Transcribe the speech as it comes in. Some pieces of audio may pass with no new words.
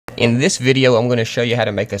In this video, I'm going to show you how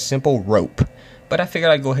to make a simple rope. But I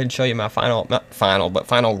figured I'd go ahead and show you my final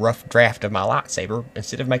rough draft of my lightsaber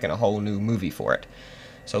instead of making a whole new movie for it.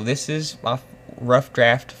 So this is my rough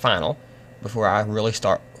draft final before I really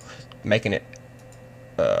start making it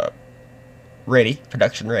ready,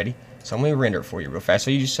 production ready. So I'm going to render it for you real fast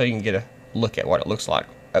so you can get a look at what it looks like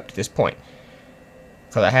up to this point.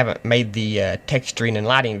 Because I haven't made the texturing and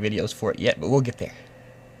lighting videos for it yet, but we'll get there.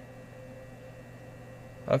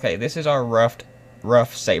 Okay, this is our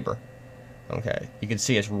rough saber. Okay, you can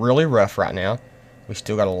see it's really rough right now. We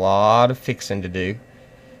still got a lot of fixing to do.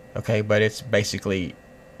 Okay, but it's basically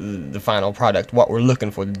the final product, what we're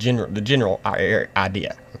looking for, the general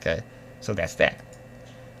idea. Okay, so that's that.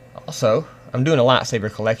 Also, I'm doing a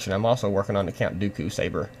lightsaber collection. I'm also working on the Count Dooku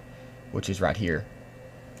saber, which is right here.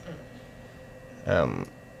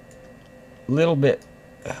 Little bit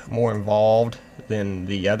more involved than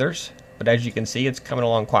the others, but as you can see, it's coming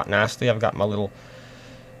along quite nicely. I've got my little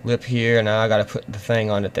lip here, and now I got to put the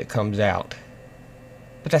thing on it that comes out,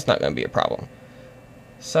 but that's not going to be a problem.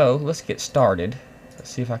 So let's get started.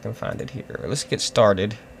 Let's see if I can find it here. Let's get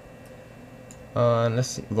started. Let's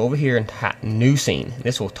see, go over here and type new scene.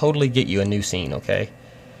 This will totally get you a new scene. Okay,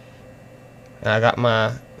 and I got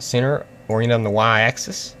my center oriented on the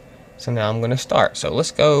y-axis. So now I'm going to start. So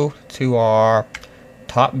let's go to our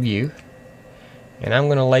top view, and I'm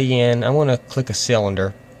going to I'm going to click a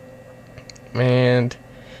cylinder, and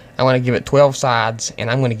I want to give it 12 sides, and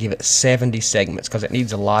I'm going to give it 70 segments because it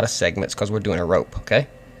needs a lot of segments because we're doing a rope. Okay,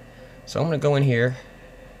 so I'm going to go in here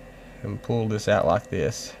and pull this out like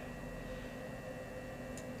this,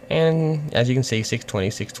 and as you can see, 620,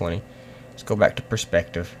 620. Let's go back to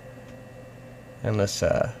perspective, and let's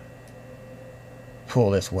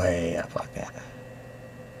pull this way up like that.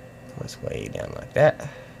 This way down like that.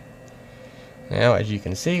 Now, as you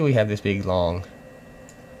can see, we have this big long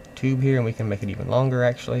tube here, and we can make it even longer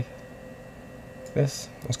actually. Let's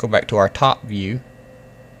go back to our top view.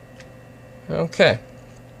 Okay.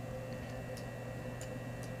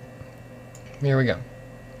 Here we go.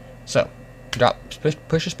 So,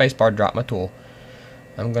 push the space bar, drop my tool.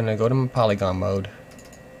 I'm gonna go to my polygon mode,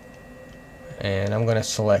 and I'm going to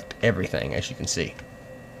select everything, as you can see.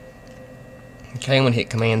 Okay, I'm going to hit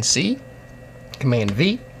Command C, Command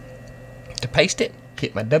V to paste it,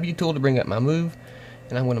 hit my W tool to bring up my move,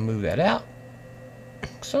 and I'm going to move that out.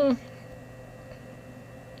 So,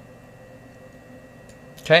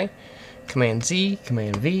 okay, Command Z,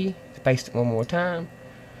 Command V to paste it one more time.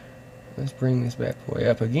 Let's bring this back way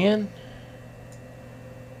up again.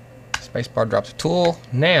 Spacebar drops the tool.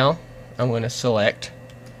 Now, I'm going to select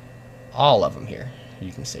all of them here,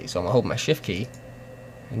 you can see. So I'm going to hold my shift key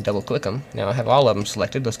and double click them. Now I have all of them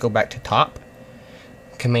selected. Let's go back to top,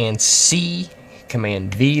 Command C,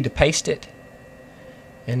 Command V to paste it,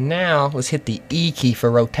 and now let's hit the E key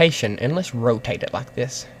for rotation, and let's rotate it like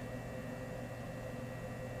this.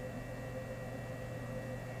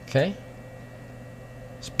 Okay,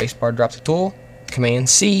 spacebar drops the tool, Command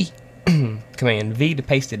C, Command V to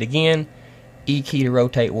paste it again, E key to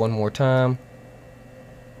rotate one more time.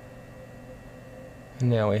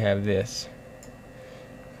 Now we have this.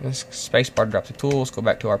 Spacebar drops the tool. Let's go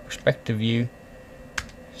back to our perspective view.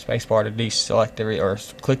 Spacebar to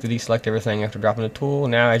deselect click to deselect everything after dropping the tool.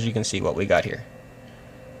 Now, as you can see, what we got here.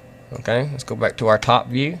 Okay, let's go back to our top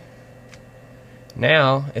view.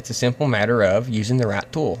 Now it's a simple matter of using the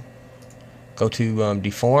right tool. Go to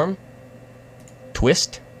deform,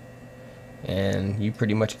 twist, and you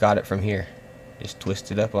pretty much got it from here. Just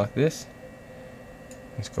twist it up like this.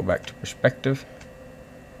 Let's go back to perspective.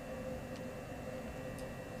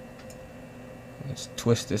 Let's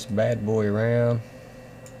twist this bad boy around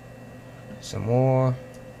some more.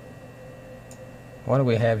 What do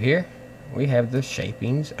we have here? We have the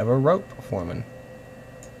shapings of a rope forming.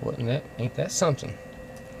 Ain't that something?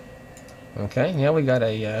 Okay, now we got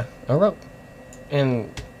a rope.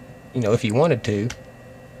 And you know, if you wanted to,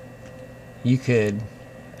 you could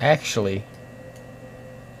actually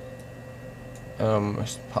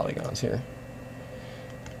there's polygons here.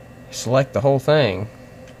 Select the whole thing,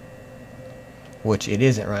 which it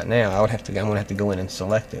isn't right now. I'm gonna have to go in and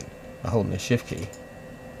select it by holding the shift key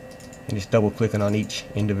and just double clicking on each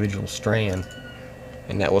individual strand,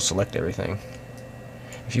 and that will select everything.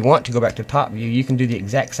 If you want to go back to top view, you can do the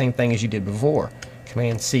exact same thing as you did before.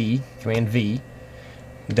 Command C, Command V,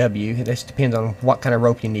 W. This depends on what kind of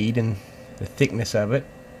rope you need and the thickness of it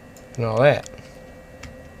and all that.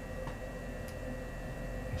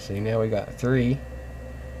 See, now we got 3.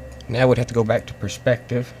 Now we'd have to go back to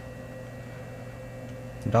perspective,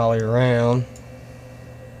 dolly around,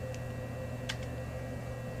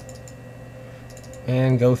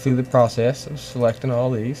 and go through the process of selecting all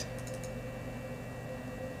these.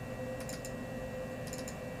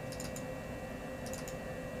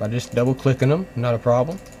 By just double clicking them, not a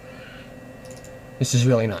problem. This is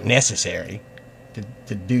really not necessary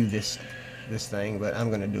to do this thing, but I'm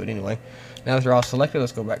going to do it anyway. Now that they're all selected,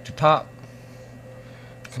 let's go back to top.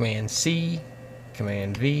 Command C,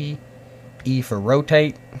 Command V, E for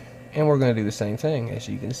rotate, and we're going to do the same thing. As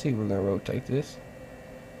you can see, we're going to rotate this.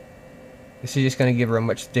 This is just going to give her a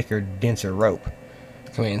much thicker, denser rope.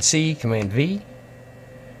 Command C, Command V,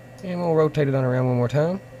 and we'll rotate it on around one more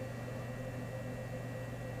time.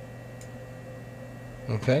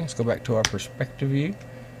 Okay, let's go back to our perspective view.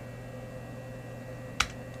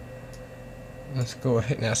 Let's go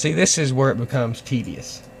ahead now. See, this is where it becomes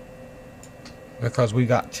tedious, because we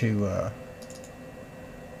got to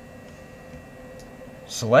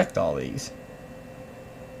select all these,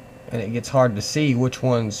 and it gets hard to see which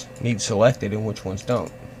ones need selected and which ones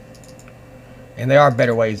don't. And there are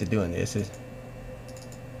better ways of doing this.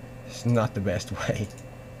 It's not the best way,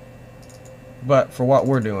 but for what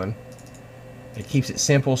we're doing, it keeps it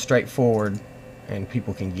simple, straightforward, and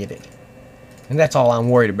people can get it. And that's all I'm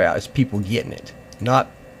worried about, is people getting it. Not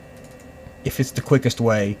if it's the quickest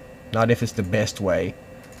way, not if it's the best way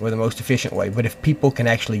or the most efficient way, but if people can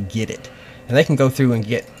actually get it. And they can go through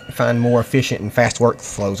and find more efficient and fast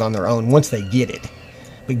workflows on their own once they get it.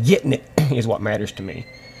 But getting it is what matters to me.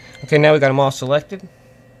 Okay, now we got them all selected.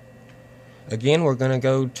 Again, we're going to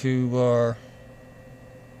go to our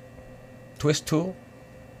twist tool.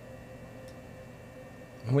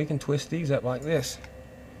 And we can twist these up like this.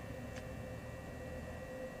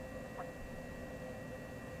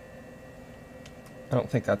 I don't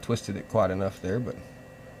think I twisted it quite enough there, but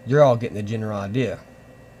you're all getting the general idea,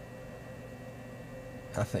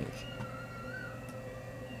 I think.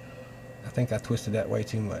 I think I twisted that way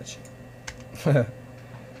too much. But,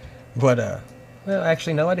 well,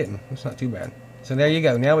 actually, no, I didn't. It's not too bad. So there you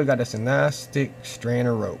go. Now we've got us a nice, thick strand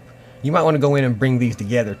of rope. You might want to go in and bring these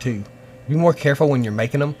together, too. Be more careful when you're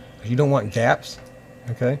making them, because you don't want gaps.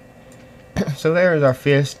 Okay? So there's our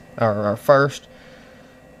first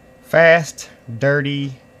fast,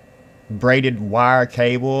 dirty, braided wire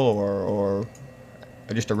cable, or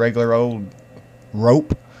just a regular old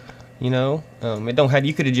rope. You know, it don't have.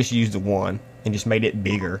 You could have just used the one and just made it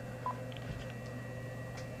bigger.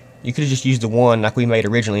 You could have just used the one like we made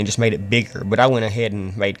originally and just made it bigger. But I went ahead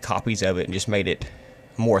and made copies of it and just made it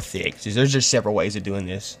more thick. So there's just several ways of doing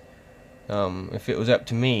this. If it was up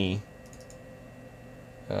to me,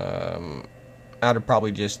 I'd have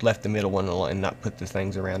probably just left the middle one and not put the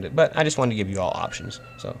things around it. But I just wanted to give you all options.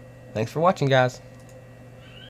 So thanks for watching, guys.